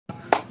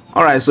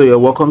All right, so you're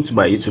welcome to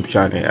my YouTube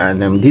channel,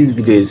 and this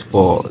video is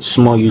for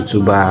small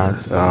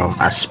YouTubers,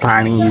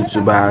 aspiring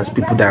YouTubers,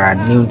 people that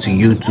are new to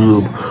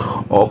YouTube,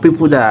 or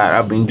people that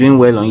have been doing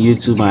well on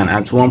YouTube, and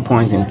at one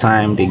point in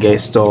time they get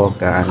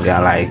stuck and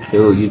they're like,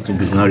 "Oh, YouTube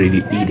is not really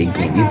it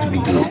again." This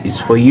video is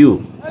for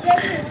you.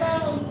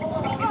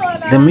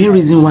 The main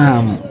reason why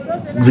I'm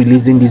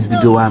releasing this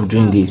video, why I'm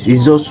doing this,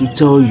 is just to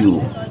tell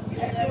you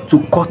to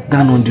cut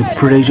down on the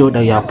pressure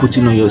that you are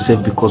putting on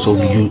yourself because of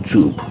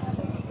YouTube.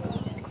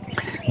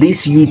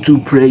 This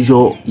YouTube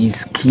pressure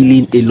is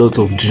killing a lot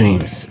of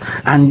dreams,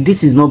 and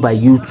this is not by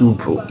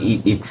YouTube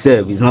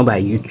itself. It's not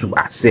by YouTube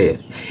itself.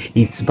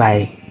 It's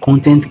by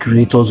content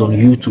creators on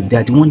YouTube. They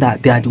are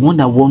the one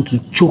that want to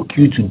choke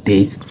you to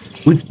death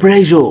with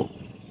pressure.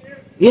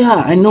 Yeah,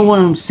 I know what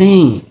I'm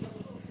saying.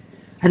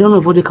 I don't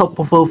know, for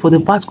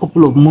the past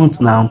couple of months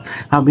now,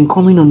 I've been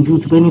coming on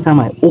YouTube.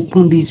 Anytime I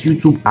open this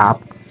YouTube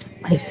app,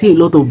 I see a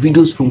lot of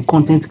videos from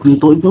content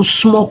creators, even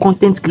small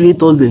content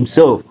creators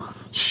themselves.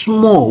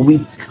 Small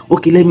with,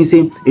 okay, let me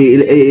say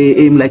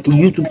like a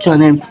YouTube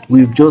channel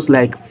with just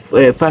like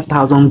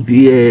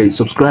 5,000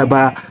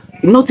 subscriber,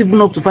 not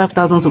even up to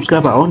 5,000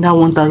 subscriber, under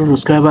 1,000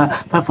 subscriber,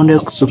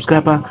 500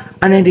 subscriber,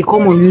 and then they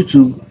come on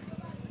YouTube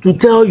to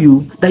tell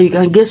you that you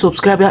can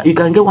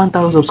get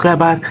 1,000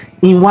 subscribers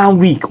in 1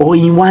 week or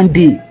in 1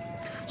 day.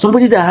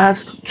 Somebody that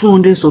has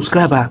 200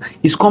 subscribers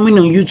is coming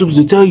on YouTube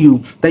to tell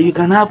you that you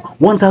can have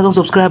 1,000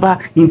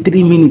 subscribers in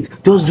 3 minutes.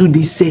 Just do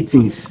these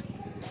settings.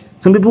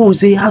 Some people will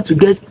say how to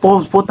get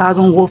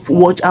 4,000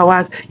 watch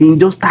hours in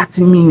just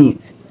 30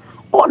 minutes.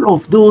 All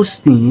of those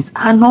things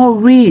are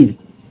not real.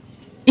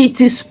 It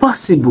is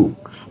possible,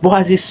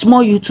 but as a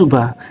small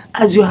YouTuber,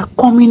 as you are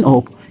coming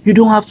up, you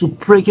don't have to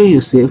pressure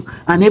yourself,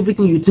 and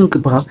everything you think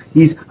about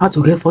is how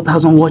to get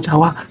 4,000 watch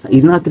hour.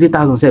 It's not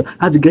 3,000.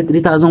 How to get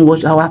 3,000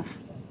 watch hour,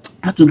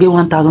 how to get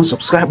 1,000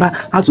 subscriber,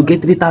 how to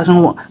get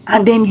 3,000,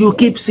 and then you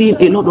keep seeing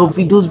a lot of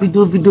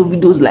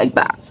videos like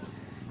that.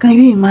 Can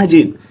you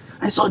imagine?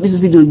 I saw this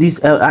video.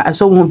 I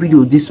saw one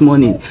video this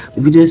morning.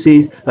 The video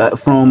says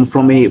from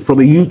a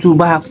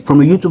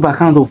YouTube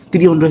account of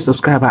 300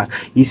 subscribers.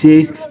 He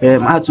says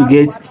how to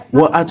get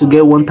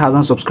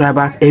 1,000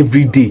 subscribers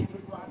every day.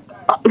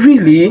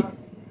 Really?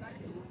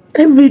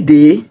 Every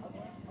day?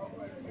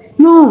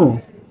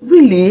 No,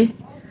 really?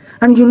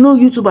 And you know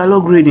YouTube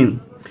algorithm.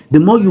 The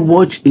more you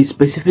watch a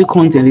specific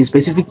content, a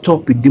specific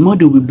topic, the more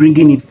they will be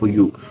bringing it for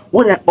you.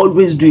 What I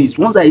always do is,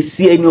 once I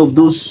see any of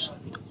those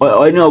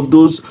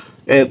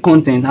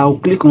content, I'll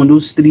click on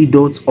those 3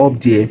 dots up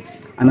there,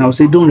 and I'll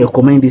say, don't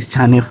recommend this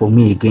channel for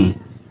me again,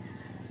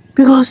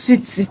 because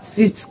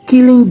it's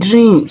killing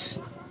dreams.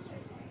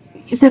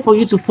 Instead for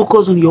you to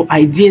focus on your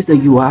ideas that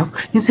you have,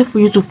 instead for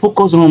you to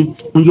focus on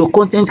your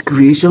content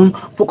creation,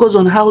 focus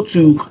on how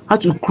to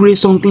create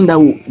something that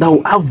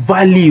will have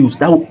values,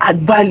 that will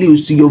add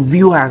values to your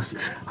viewers,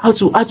 how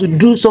to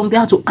do something,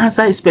 how to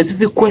answer a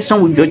specific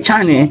question with your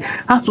channel,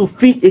 how to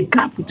fill a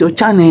gap with your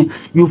channel.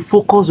 You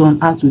focus on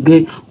how to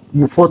get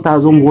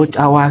 4,000 watch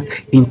hours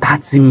in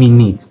 30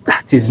 minutes.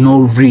 That is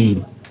not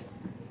real.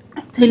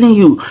 I'm telling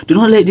you, do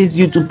not let this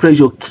YouTube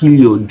pressure kill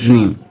your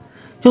dream.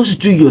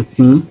 Just do your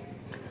thing.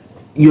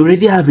 You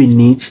already have a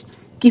niche.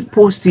 Keep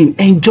posting.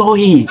 Enjoy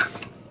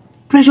it.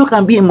 Pressure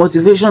can be a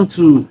motivation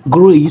to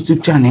grow a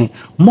YouTube channel.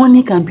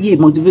 Money can be a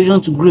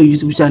motivation to grow a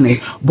YouTube channel,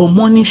 but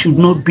money should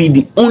not be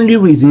the only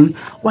reason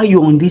why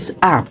you're on this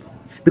app.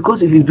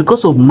 Because if it's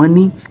because of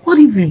money, what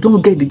if you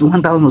don't get the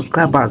 1,000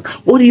 subscribers?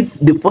 What if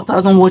the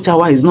 4,000 watch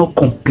hour is not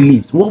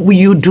complete? What will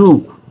you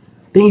do?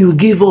 Then you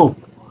give up.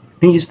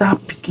 Then you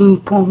start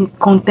picking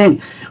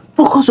content.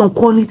 Focus on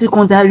quality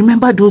content. I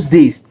remember those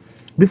days.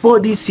 Before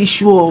this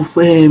issue of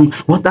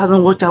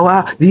 1,000 watch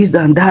hour, this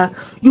and that,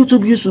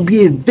 YouTube used to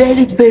be a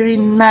very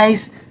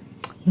nice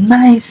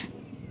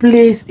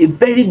place, a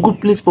very good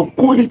place for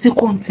quality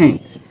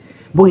content.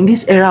 But in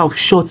this era of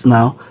shorts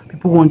now,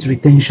 people want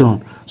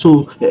retention.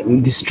 So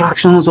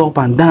distractions up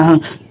and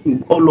down,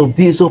 all of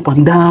this up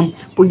and down,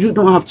 but you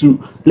don't have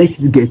to let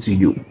it get to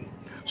you.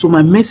 So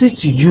my message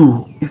to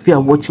you, if you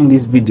are watching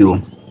this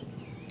video,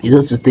 is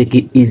just to take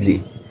it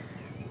easy.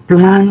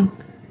 Plan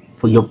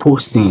for your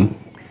posting.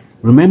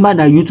 Remember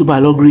that YouTube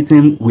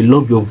algorithm will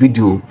love your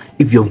video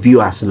if your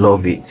viewers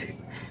love it.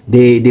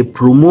 They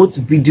promote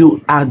video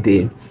out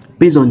there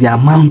based on the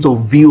amount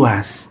of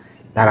viewers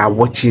that are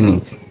watching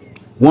it.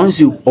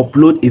 Once you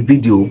upload a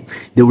video,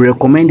 they will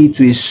recommend it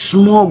to a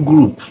small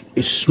group,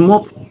 a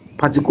small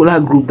particular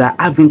group that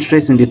have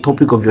interest in the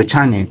topic of your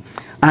channel.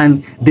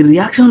 And the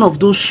reaction of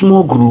those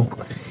small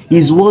group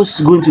is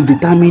what's going to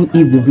determine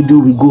if the video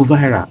will go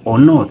viral or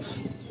not.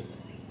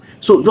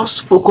 So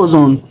just focus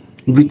on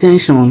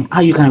retention,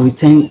 how you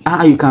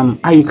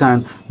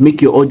can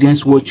make your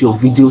audience watch your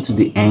video to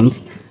the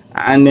end,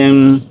 and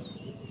then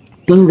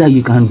things that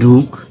you can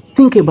do.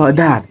 Think about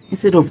that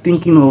instead of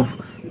thinking of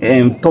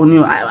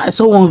turning. I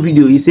saw one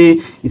video. He say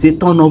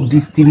turn up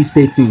these 3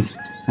 settings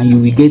and you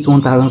will get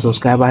 1,000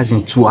 subscribers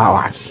in 2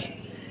 hours.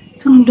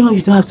 You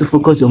don't have to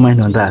focus your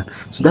mind on that.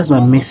 So that's my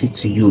message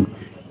to you.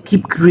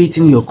 Keep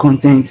creating your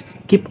content,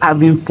 keep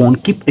having fun,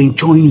 keep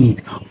enjoying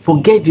it.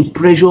 Forget the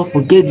pressure,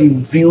 forget the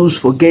views,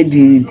 forget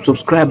the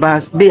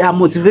subscribers. They are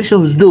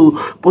motivations though,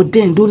 but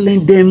then don't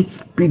let them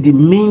be the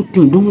main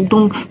thing.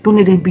 Don't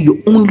let them be your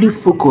only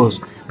focus,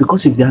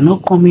 because if they are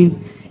not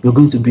coming, you're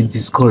going to be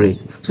discouraged.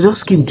 So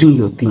just keep doing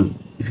your thing.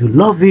 If you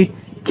love it,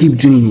 keep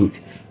doing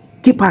it.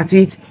 Keep at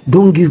it,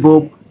 don't give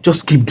up,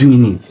 just keep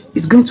doing it.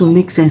 It's going to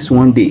make sense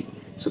one day.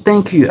 So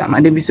thank you. I'm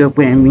Adebisi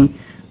Opeyemi.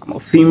 I'm a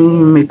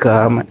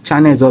filmmaker. My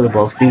channel is all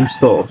about film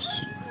stuff.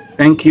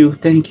 Thank you.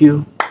 If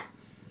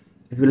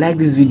you like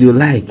this video,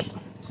 like.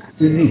 That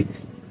is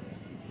it.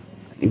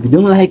 If you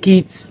don't like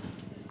it,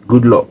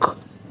 good luck.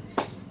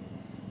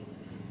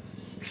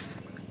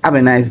 Have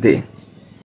a nice day.